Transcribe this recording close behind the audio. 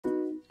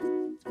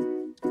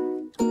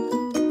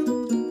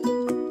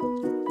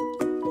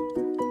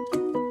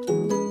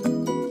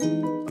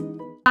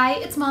Hi,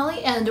 it's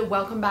Molly and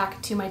welcome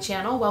back to my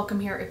channel.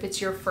 Welcome here if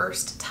it's your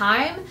first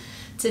time.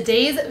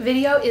 Today's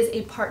video is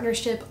a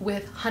partnership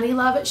with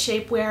Honeylove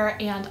Shapewear,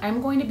 and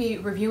I'm going to be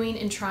reviewing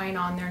and trying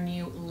on their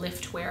new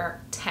LiftWear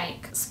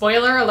tank.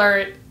 Spoiler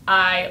alert,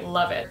 I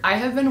love it. I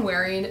have been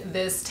wearing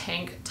this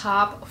tank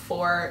top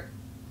for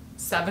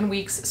 7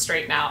 weeks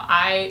straight now.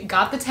 I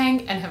got the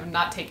tank and have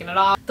not taken it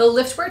off. The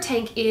LiftWear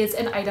tank is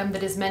an item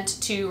that is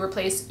meant to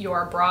replace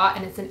your bra,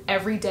 and it's an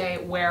everyday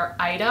wear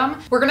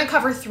item. We're gonna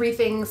cover 3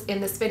 things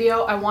in this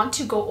video. I want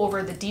to go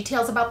over the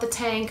details about the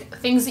tank,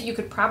 things that you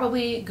could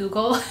probably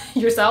Google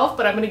yourself,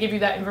 but I'm gonna give you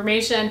that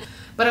information.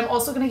 But I'm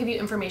also going to give you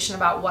information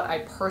about what I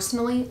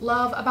personally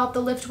love about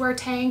the LiftWear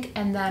tank,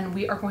 and then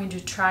we are going to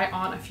try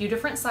on a few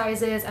different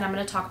sizes, and I'm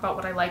going to talk about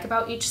what I like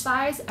about each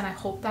size, and I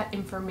hope that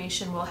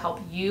information will help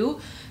you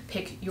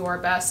pick your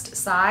best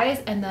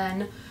size, and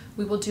then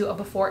we will do a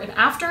before and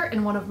after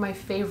in one of my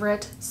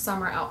favorite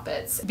summer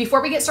outfits.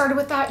 Before we get started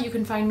with that, you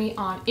can find me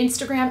on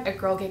Instagram at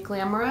Girl Get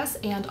Glamorous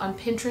and on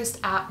Pinterest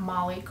at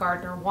Molly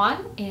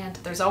Gardner1, and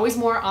there's always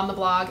more on the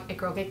blog at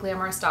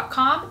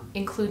girlgetglamorous.com,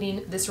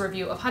 including this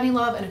review of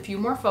Honeylove and a few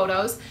more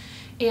photos.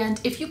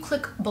 And if you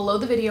click below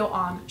the video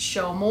on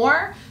Show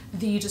More,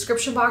 the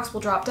description box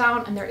will drop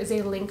down and there is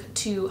a link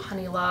to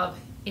Honeylove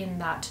in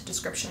that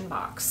description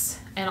box.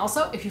 And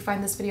also, if you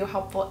find this video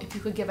helpful, if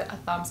you could give it a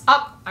thumbs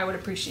up, I would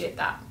appreciate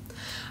that.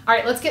 All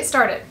right, let's get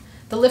started.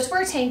 The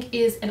LiftWear tank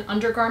is an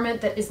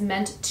undergarment that is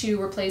meant to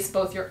replace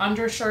both your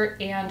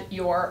undershirt and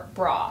your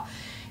bra.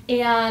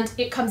 And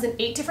it comes in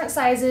 8 different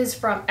sizes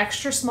from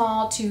extra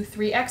small to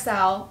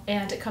 3XL,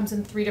 and it comes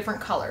in 3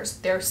 different colors.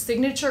 Their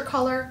signature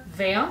color,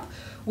 Vamp,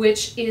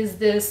 which is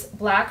this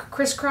black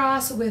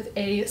crisscross with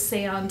a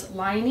sand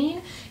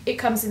lining. It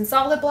comes in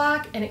solid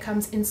black and it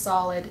comes in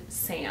solid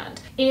sand.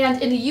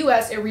 And in the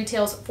US, it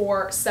retails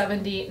for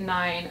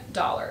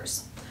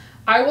 $79.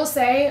 I will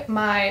say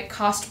my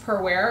cost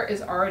per wear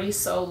is already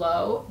so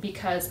low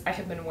because I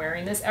have been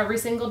wearing this every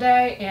single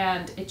day,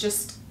 and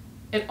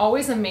it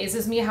always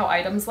amazes me how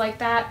items like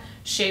that,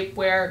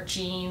 shapewear,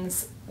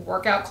 jeans,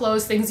 workout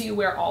clothes, things that you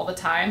wear all the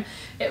time,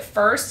 at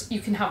first you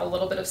can have a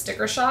little bit of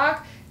sticker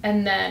shock,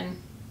 and then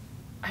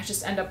I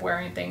just end up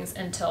wearing things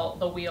until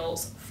the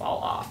wheels fall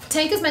off. The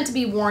tank is meant to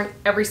be worn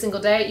every single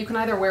day. You can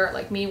either wear it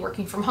like me,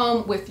 working from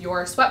home with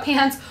your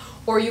sweatpants,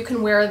 or you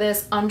can wear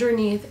this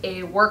underneath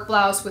a work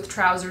blouse with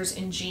trousers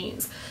and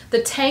jeans.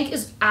 The tank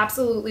is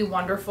absolutely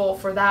wonderful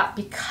for that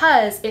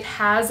because it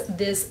has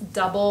this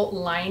double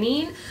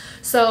lining.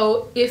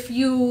 So if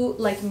you,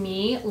 like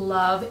me,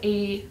 love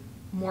a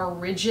more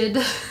rigid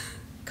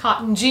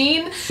cotton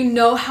jean, you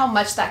know how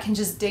much that can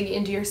just dig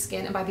into your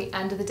skin, and by the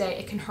end of the day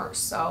it can hurt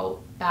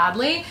so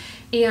badly.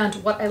 And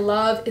what I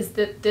love is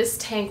that this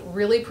tank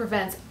really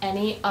prevents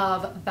any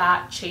of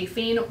that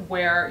chafing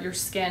where your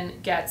skin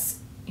gets,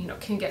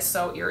 can get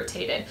so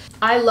irritated.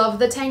 I love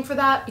the tank for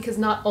that because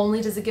not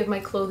only does it give my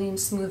clothing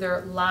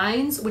smoother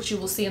lines, which you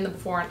will see in the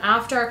before and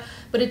after,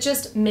 but it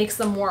just makes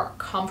them more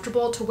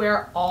comfortable to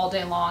wear all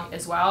day long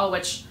as well,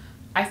 which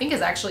I think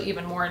is actually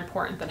even more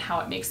important than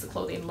how it makes the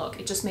clothing look.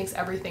 It just makes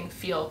everything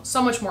feel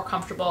so much more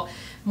comfortable,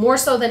 more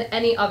so than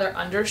any other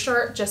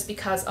undershirt, just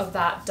because of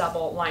that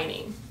double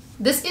lining.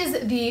 This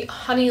is the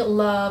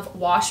Honeylove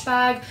wash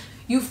bag.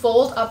 You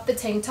fold up the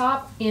tank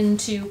top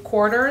into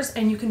quarters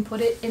and you can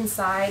put it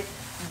inside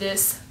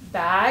this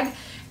bag,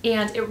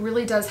 and it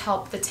really does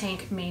help the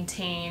tank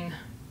maintain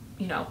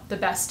the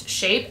best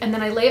shape. And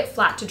then I lay it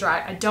flat to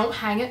dry. I don't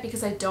hang it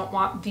because I don't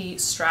want the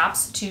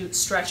straps to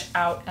stretch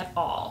out at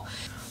all.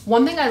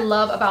 One thing I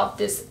love about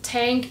this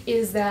tank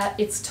is that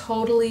it's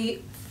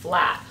totally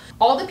flat.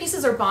 All the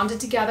pieces are bonded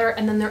together,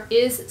 and then there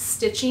is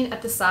stitching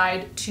at the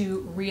side to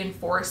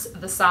reinforce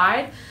the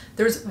side.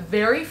 There's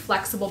very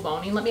flexible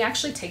boning. Let me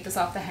actually take this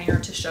off the hanger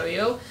to show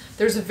you.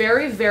 There's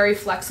very, very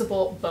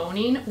flexible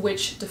boning,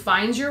 which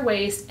defines your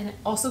waist, and it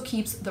also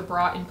keeps the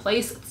bra in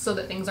place so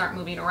that things aren't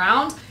moving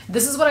around.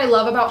 This is what I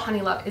love about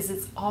Honeylove, is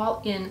it's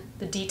all in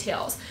the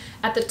details.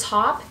 At the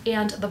top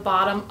and the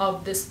bottom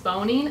of this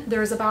boning,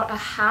 there's about a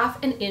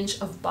 ½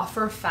 inch of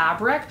buffer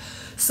fabric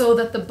so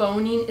that the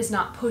boning is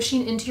not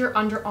pushing into your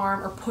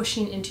underarm or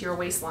pushing into your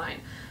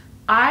waistline.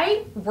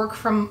 I work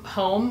from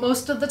home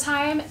most of the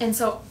time, and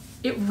so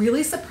it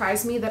really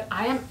surprised me that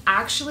I am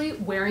actually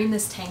wearing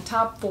this tank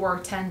top for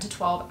 10 to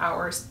 12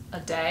 hours a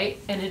day,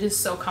 and it is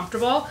so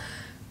comfortable.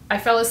 I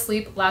fell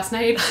asleep last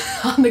night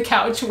on the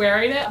couch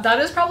wearing it.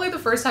 That is probably the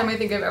first time I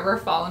think I've ever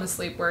fallen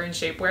asleep wearing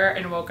shapewear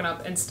and woken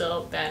up and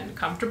still been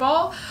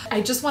comfortable.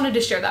 I just wanted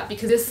to share that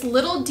because this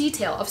little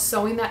detail of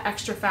sewing that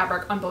extra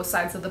fabric on both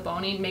sides of the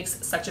boning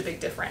makes such a big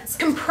difference.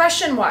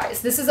 Compression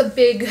wise, this is a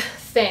big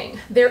thing.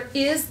 There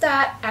is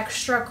that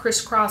extra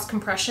crisscross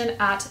compression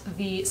at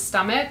the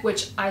stomach,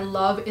 which I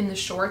love in the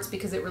shorts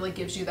because it really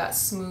gives you that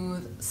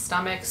smooth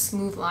stomach,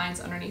 smooth lines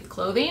underneath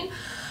clothing.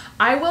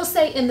 I will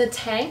say in the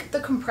tank,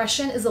 the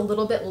compression is a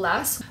little bit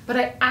less, but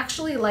I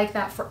actually like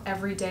that for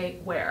everyday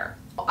wear.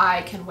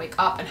 I can wake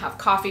up and have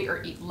coffee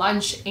or eat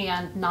lunch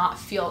and not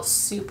feel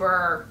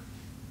super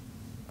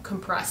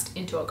compressed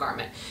into a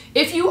garment.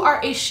 If you are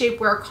a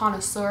shapewear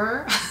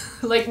connoisseur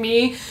like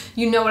me,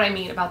 you know what I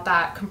mean about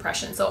that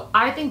compression. So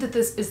I think that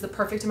this is the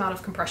perfect amount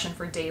of compression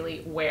for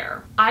daily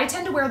wear. I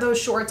tend to wear those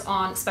shorts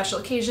on special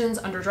occasions,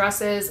 under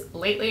dresses.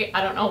 Lately,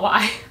 I don't know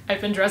why,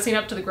 I've been dressing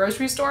up to the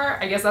grocery store.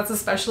 I guess that's a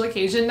special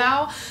occasion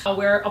now.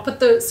 I'll put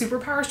the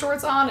Superpower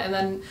shorts on and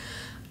then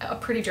a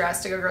pretty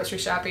dress to go grocery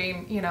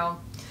shopping, you know.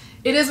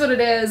 It is what it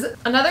is.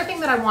 Another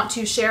thing that I want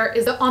to share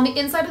is that on the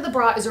inside of the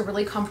bra is a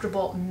really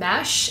comfortable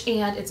mesh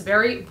and it's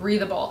very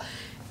breathable.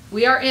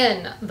 We are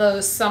in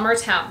those summer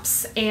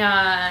temps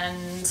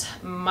and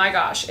my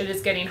gosh, it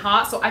is getting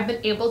hot. So I've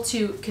been able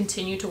to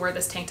continue to wear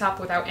this tank top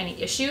without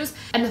any issues.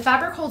 And the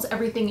fabric holds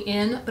everything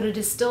in, but it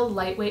is still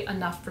lightweight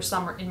enough for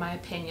summer in my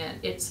opinion.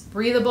 It's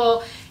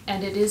breathable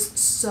and it is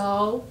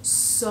so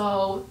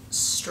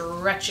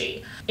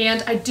stretchy.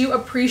 And I do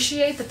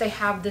appreciate that they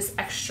have this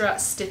extra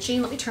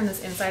stitching. Let me turn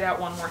this inside out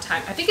one more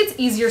time. I think it's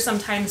easier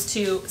sometimes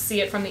to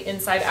see it from the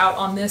inside out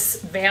on this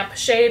Vamp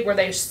shade where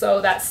they sew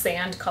that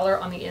sand color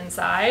on the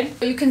inside.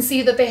 You can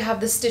see that they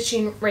have the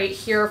stitching right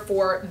here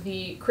for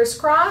the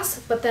crisscross,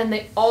 but then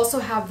they also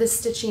have this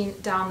stitching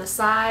down the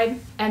side,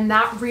 and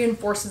that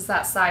reinforces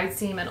that side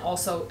seam and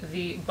also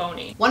the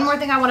boning. One more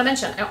thing I want to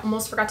mention, I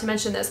almost forgot to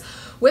mention this.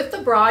 With the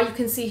bra, you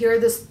can see here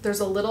there's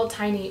a little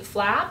tiny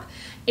flap,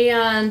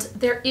 and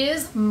there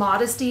is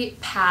modesty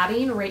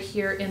padding right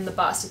here in the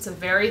bust. It's a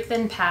very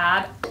thin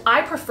pad.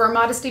 I prefer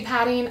modesty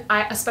padding,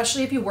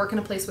 especially if you work in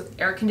a place with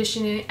air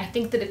conditioning. I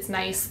think that it's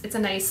nice. It's a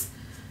nice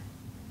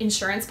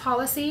insurance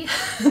policy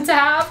to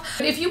have.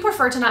 If you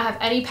prefer to not have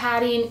any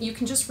padding, you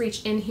can just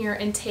reach in here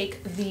and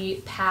take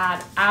the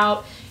pad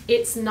out.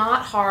 It's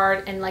not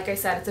hard, and like I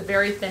said, it's a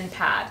very thin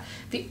pad.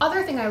 The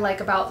other thing I like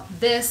about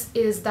this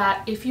is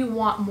that if you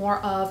want more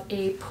of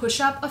a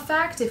push-up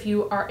effect, if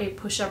you are a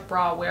push-up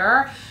bra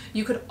wearer,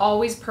 you could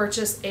always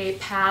purchase a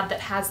pad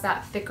that has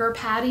that thicker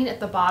padding at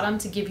the bottom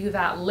to give you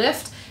that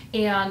lift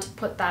and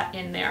put that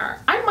in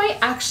there. I might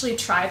actually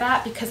try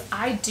that because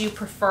I do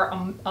prefer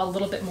a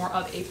little bit more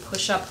of a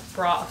push-up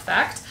bra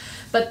effect,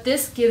 but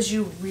this gives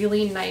you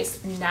really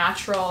nice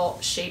natural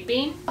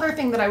shaping. Other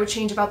thing that I would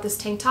change about this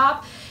tank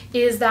top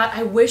is that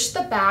I wish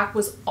the back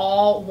was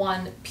all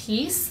one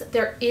piece.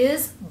 There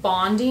is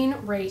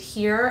bonding right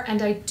here,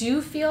 and I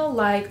do feel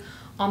like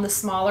on the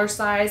smaller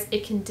size,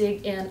 it can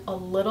dig in a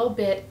little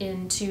bit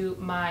into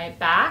my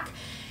back.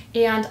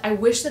 And I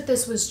wish that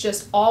this was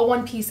just all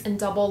one piece and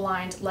double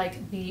lined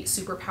like the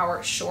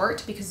Superpower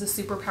short, because the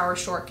Superpower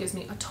short gives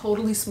me a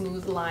totally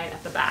smooth line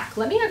at the back.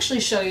 Let me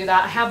actually show you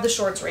that. I have the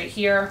shorts right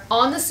here.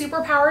 On the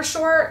Superpower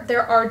short,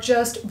 there are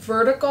just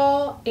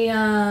vertical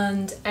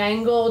and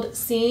angled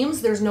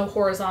seams. There's no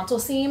horizontal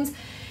seams.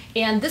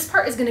 And this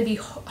part is gonna be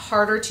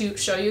harder to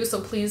show you,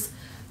 so please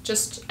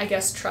just, I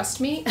guess,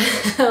 trust me,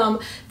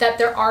 that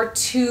there are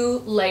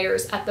 2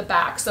 layers at the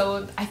back.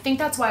 So I think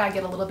that's why I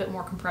get a little bit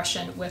more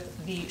compression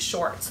with the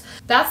shorts.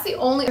 That's the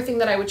only thing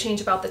that I would change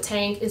about the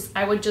tank, is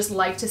I would just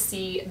like to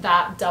see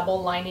that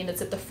double lining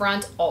that's at the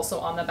front also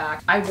on the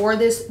back. I wore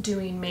this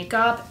doing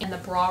makeup and the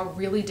bra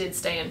really did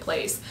stay in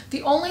place.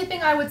 The only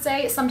thing I would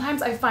say,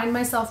 sometimes I find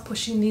myself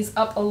pushing these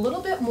up a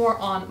little bit more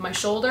on my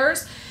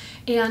shoulders,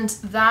 and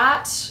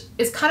that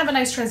is kind of a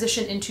nice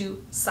transition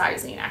into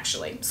sizing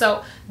actually.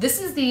 So this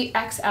is the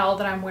XL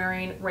that I'm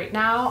wearing right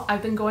now.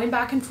 I've been going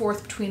back and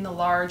forth between the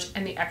large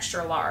and the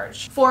extra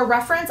large. For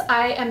reference,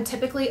 I am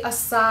typically a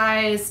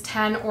size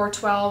 10 or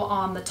 12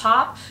 on the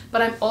top,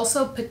 but I'm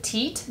also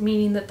petite,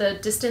 meaning that the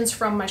distance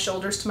from my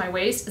shoulders to my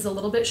waist is a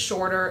little bit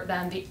shorter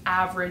than the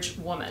average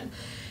woman.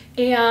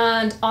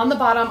 And on the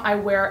bottom, I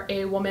wear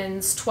a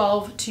woman's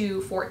 12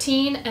 to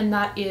 14, and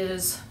that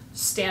is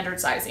standard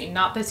sizing,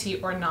 not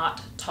petite or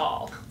not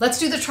tall. Let's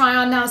do the try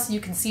on now so you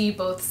can see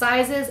both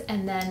sizes,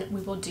 and then we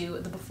will do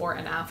the before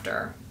and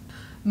after.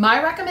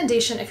 My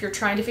recommendation, if you're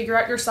trying to figure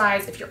out your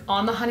size, if you're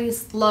on the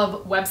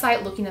Honeylove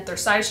website looking at their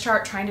size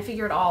chart, trying to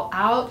figure it all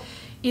out,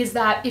 is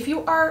that if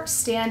you are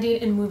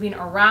standing and moving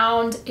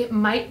around, it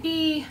might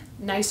be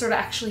nicer to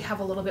actually have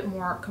a little bit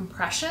more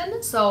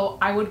compression. So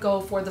I would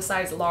go for the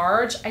size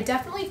large. I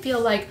definitely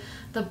feel like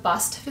the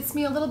bust fits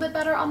me a little bit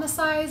better on the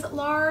size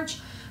large,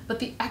 but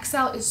the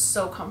XL is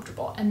so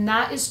comfortable, and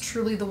that is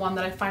truly the one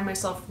that I find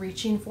myself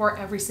reaching for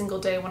every single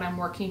day when I'm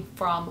working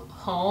from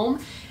home.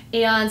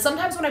 And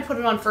sometimes when I put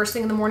it on first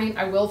thing in the morning,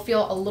 I will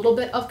feel a little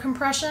bit of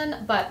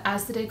compression, but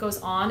as the day goes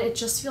on, it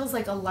just feels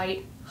like a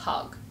light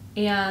hug,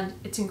 and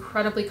it's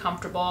incredibly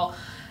comfortable.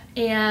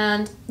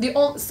 And the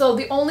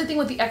only thing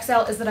with the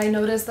XL is that I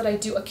notice that I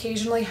do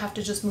occasionally have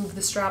to just move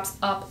the straps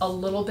up a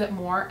little bit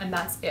more, and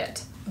that's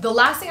it. The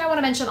last thing I want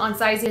to mention on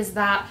sizing is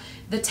that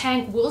the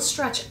tank will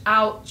stretch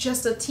out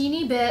just a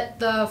teeny bit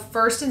the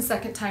first and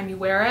second time you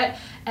wear it,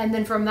 and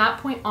then from that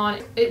point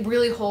on, it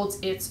really holds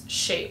its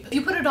shape. If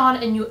you put it on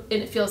and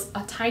it feels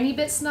a tiny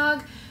bit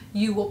snug,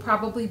 you will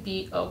probably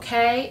be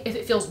okay. If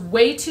it feels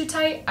way too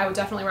tight, I would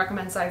definitely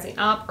recommend sizing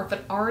up, or if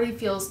it already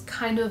feels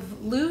kind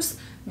of loose,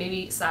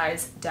 maybe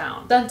size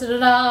down. Dun, da, da,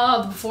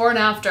 da, the before and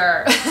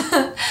after.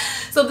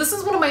 So this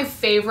is one of my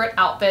favorite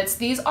outfits.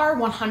 These are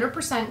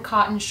 100%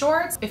 cotton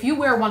shorts. If you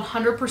wear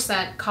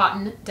 100%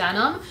 cotton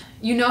denim,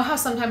 you know how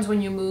sometimes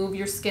when you move,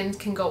 your skin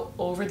can go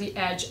over the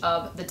edge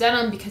of the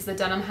denim because the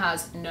denim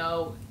has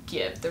no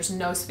give. There's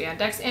no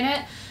spandex in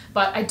it.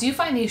 But I do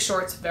find these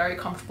shorts very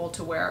comfortable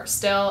to wear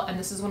still, and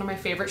this is one of my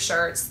favorite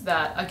shirts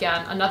that,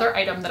 again, another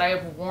item that I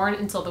have worn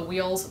until the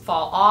wheels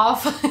fall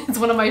off. It's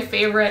one of my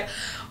favorite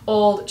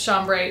old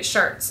chambray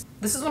shirts.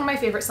 This is one of my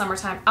favorite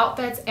summertime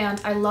outfits,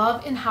 and I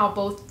love in how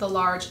both the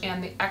large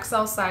and the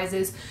XL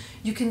sizes,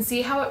 you can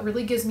see how it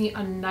really gives me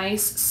a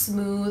nice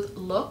smooth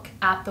look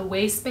at the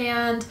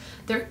waistband.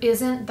 There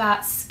isn't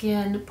that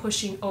skin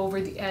pushing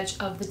over the edge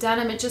of the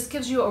denim. It just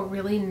gives you a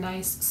really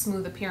nice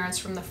smooth appearance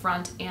from the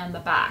front and the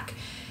back.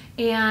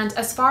 And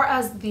as far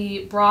as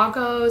the bra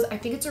goes, I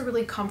think it's a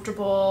really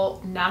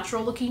comfortable,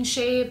 natural looking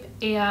shape.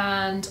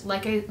 And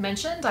like I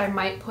mentioned, I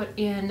might put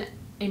in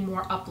a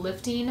more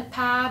uplifting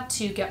pad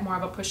to get more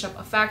of a push-up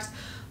effect.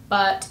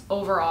 But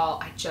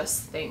overall, I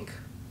just think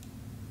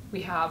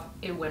we have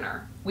a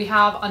winner. We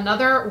have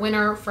another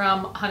winner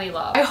from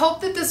Honeylove. I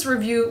hope that this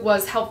review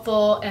was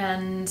helpful,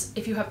 and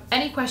if you have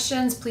any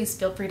questions, please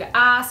feel free to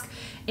ask.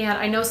 And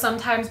I know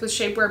sometimes with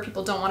shapewear,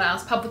 people don't want to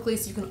ask publicly,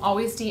 so you can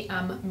always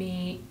DM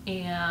me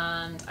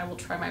and I will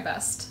try my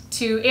best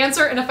to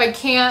answer. And if I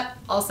can't,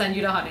 I'll send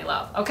you to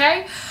Honeylove,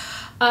 okay?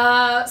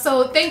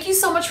 So thank you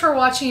so much for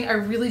watching. I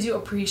really do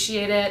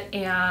appreciate it,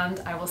 and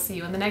I will see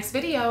you in the next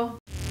video.